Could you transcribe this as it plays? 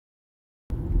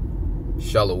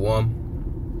Shalawam.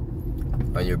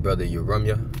 I'm your brother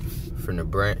Yahawah from the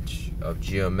branch of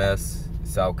GMS,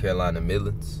 South Carolina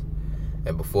Midlands.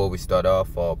 And before we start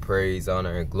off, all praise,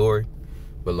 honor, and glory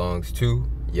belongs to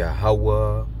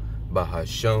Yahawah,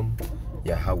 Bahasham,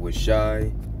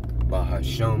 Yahawashi,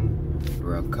 Bahasham,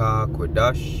 Rawchaa,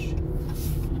 Qadash.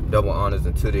 Double honors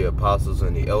unto the apostles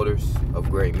and the elders of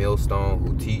Great Millstone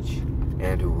who teach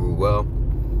and who rule well.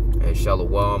 And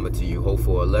Shalawam unto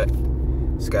Yahawah Elect,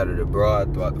 scattered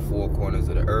abroad throughout the four corners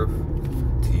of the earth.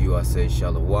 To you I say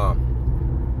Shalawam.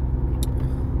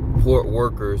 Port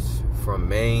workers from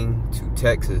Maine to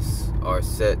Texas are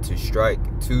set to strike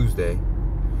Tuesday.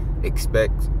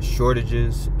 Expect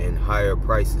shortages and higher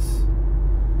prices.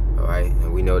 All right,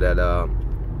 and we know that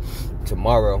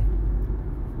tomorrow,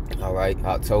 all right,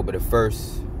 October the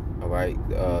 1st, all right,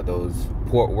 those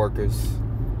port workers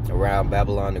around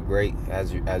Babylon the Great,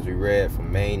 as we read,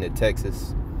 from Maine to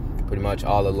Texas, pretty much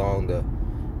all along the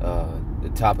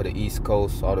top of the East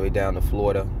Coast, all the way down to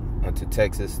Florida, to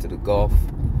Texas, to the Gulf.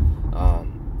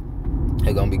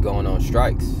 They're gonna be going on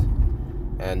strikes,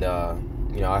 and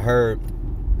I heard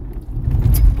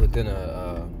within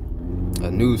a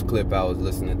news clip I was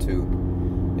listening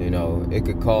to, it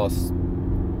could cost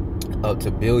up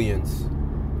to billions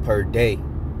per day,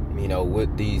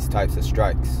 with these types of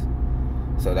strikes.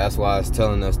 So that's why it's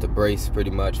telling us to brace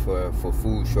pretty much for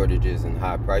food shortages and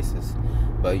high prices.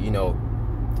 But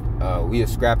we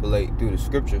extrapolate through the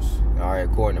scriptures, all right,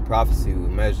 according to prophecy, we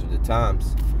measure the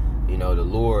times. The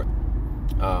Lord,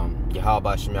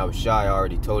 Yahawashi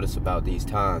already told us about these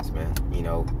times, man.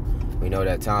 We know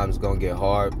that time's gonna get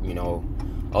hard.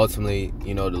 Ultimately,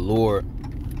 the Lord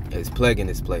is plaguing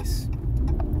this place.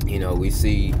 We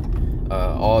see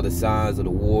all the signs of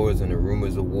the wars and the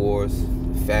rumors of wars,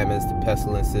 the famines, the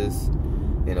pestilences.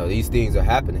 These things are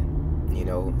happening,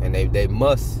 and they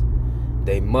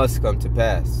must come to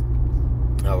pass.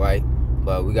 All right,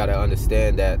 but we got to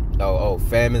understand that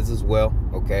famines as well.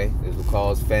 Okay, this will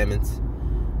cause famines.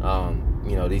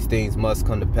 These things must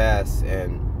come to pass,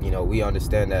 and we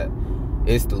understand that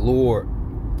it's the Lord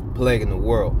plaguing the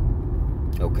world.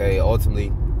 Okay,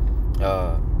 ultimately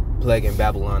plaguing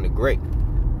Babylon the Great.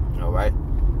 All right,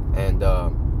 and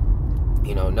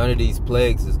none of these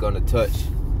plagues is going to touch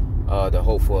the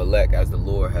hopeful elect, as the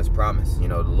Lord has promised.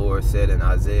 The Lord said in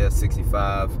Isaiah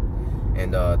 65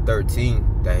 and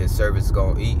 13 that his servants is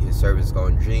going to eat, his servants is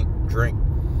going to drink,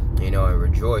 and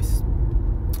rejoice.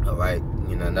 All right,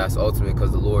 and that's ultimately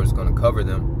because the Lord is going to cover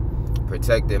them,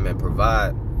 protect them, and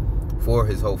provide for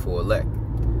his hopeful elect.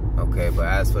 Okay, but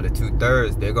as for the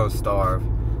 2/3, they're going to starve,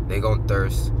 they're going to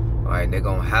thirst, all right, they're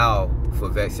going to howl for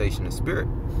vexation of spirit,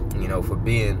 for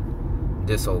being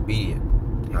disobedient.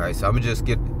 All right, so I'm going to just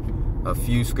get a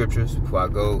few scriptures before I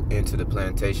go into the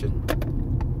plantation.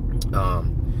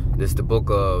 This is the book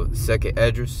of 2nd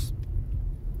Esdras,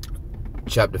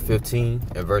 chapter 15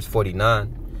 and verse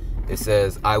 49. It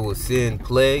says, I will send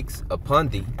plagues upon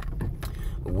thee,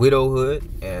 widowhood.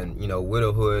 And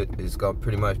widowhood is going to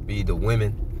pretty much be the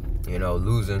women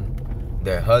losing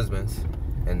their husbands,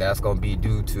 and that's going to be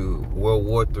due to World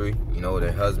War III.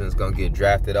 Their husbands going to get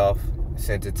drafted off,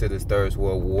 sent into this Third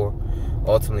World War,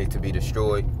 ultimately to be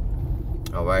destroyed.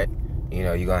 All right,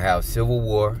 you're going to have civil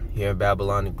war here in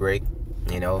Babylon the Great.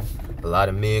 A lot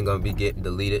of men going to be getting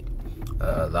deleted,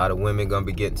 a lot of women going to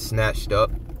be getting snatched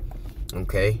up.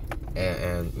 Okay,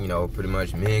 and pretty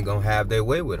much men going to have their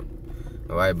way with them.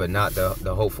 All right, but not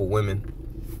the hopeful women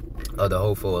or the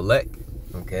hopeful elect.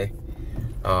 Okay,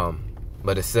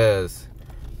 but it says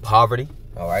poverty.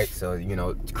 All right, so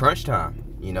crunch time.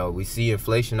 We see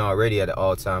inflation already at an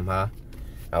all-time high.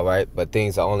 All right, but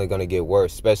things are only going to get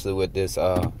worse, especially with this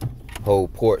whole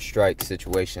port strike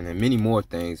situation and many more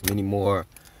things, many more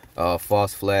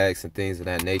false flags and things of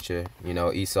that nature.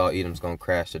 Esau Edom's going to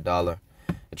crash the dollar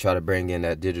and try to bring in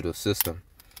that digital system.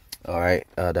 All right,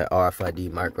 that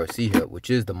RFID micro C-hip, which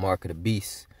is the mark of the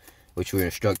beast, which we're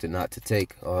instructed not to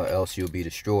take, or else you'll be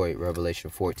destroyed. Revelation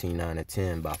 14:9 and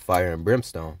 10, by fire and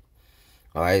brimstone.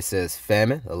 All right, it says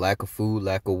famine, a lack of food,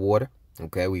 lack of water.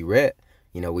 Okay, we read,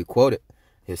 we quoted,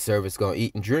 his servants going to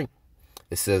eat and drink.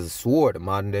 It says a sword, a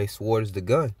modern day sword is the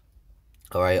gun.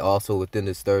 All right, also within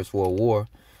this Third World War,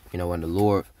 when the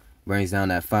Lord brings down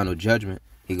that final judgment,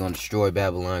 he's going to destroy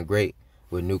Babylon Great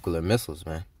with nuclear missiles,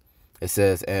 man. It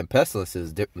says, and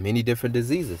pestilences, many different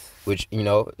diseases, which,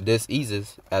 this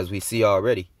eases as we see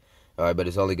already. All right, but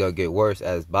it's only going to get worse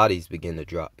as bodies begin to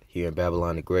drop here in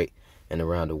Babylon the Great and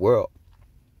around the world.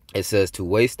 It says to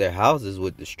waste their houses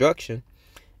with destruction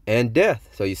and death.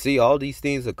 So you see, all these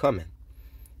things are coming.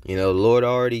 The Lord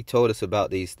already told us about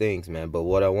these things, man. But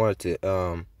what I wanted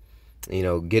to,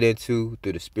 get into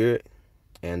through the Spirit,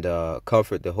 and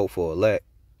comfort the hopeful elect,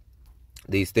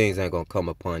 these things ain't going to come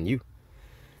upon you.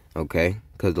 Okay?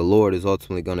 Because the Lord is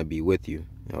ultimately going to be with you.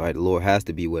 All right? The Lord has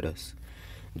to be with us.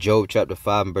 Job chapter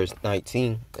 5 and verse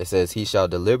 19, it says, he shall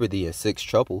deliver thee in 6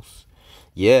 troubles.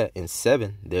 Yeah, in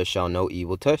 7 there shall no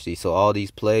evil touch thee. So all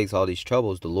these plagues, all these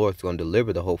troubles, the Lord's going to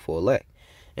deliver the hopeful elect.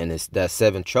 And that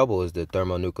 7th trouble is the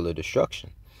thermonuclear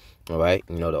destruction. All right?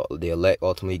 You know, the elect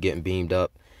ultimately getting beamed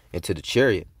up into the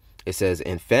chariot. It says,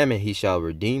 in famine he shall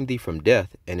redeem thee from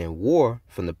death, and in war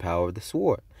from the power of the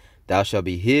sword. Thou shalt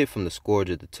be hid from the scourge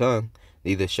of the tongue,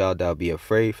 neither shalt thou be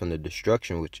afraid from the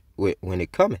destruction when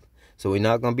it cometh. So we're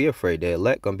not going to be afraid. The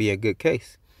elect going to be in good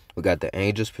case. We got the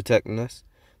angels protecting us,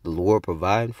 the Lord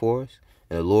providing for us,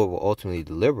 and the Lord will ultimately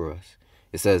deliver us.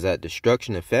 It says, at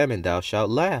destruction and famine thou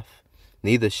shalt laugh,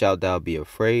 neither shalt thou be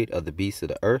afraid of the beasts of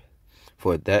the earth,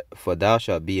 for thou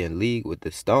shalt be in league with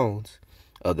the stones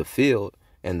of the field,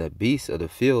 and the beasts of the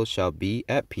field shall be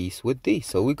at peace with thee.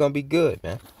 So we're going to be good,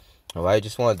 man. All right,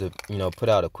 just wanted to, put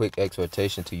out a quick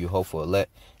exhortation to you hopeful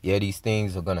elect. Yeah, these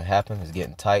things are going to happen. It's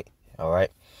getting tight, all right?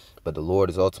 But the Lord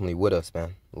is ultimately with us,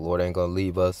 man. The Lord ain't going to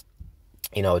leave us,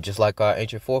 just like our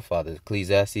ancient forefathers.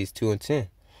 Ecclesiastes 2 and 10.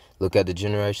 Look at the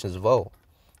generations of old.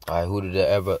 All right, who did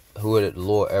the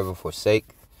Lord ever forsake,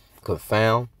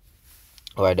 confound?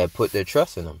 All right, that put their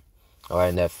trust in him. All right,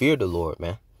 and that feared the Lord,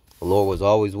 man. The Lord was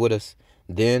always with us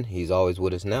then. He's always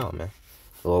with us now, man.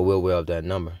 The Lord will have that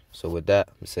number. So with that,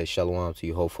 I'm going to say shalom to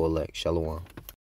you hopeful elect. Shalom.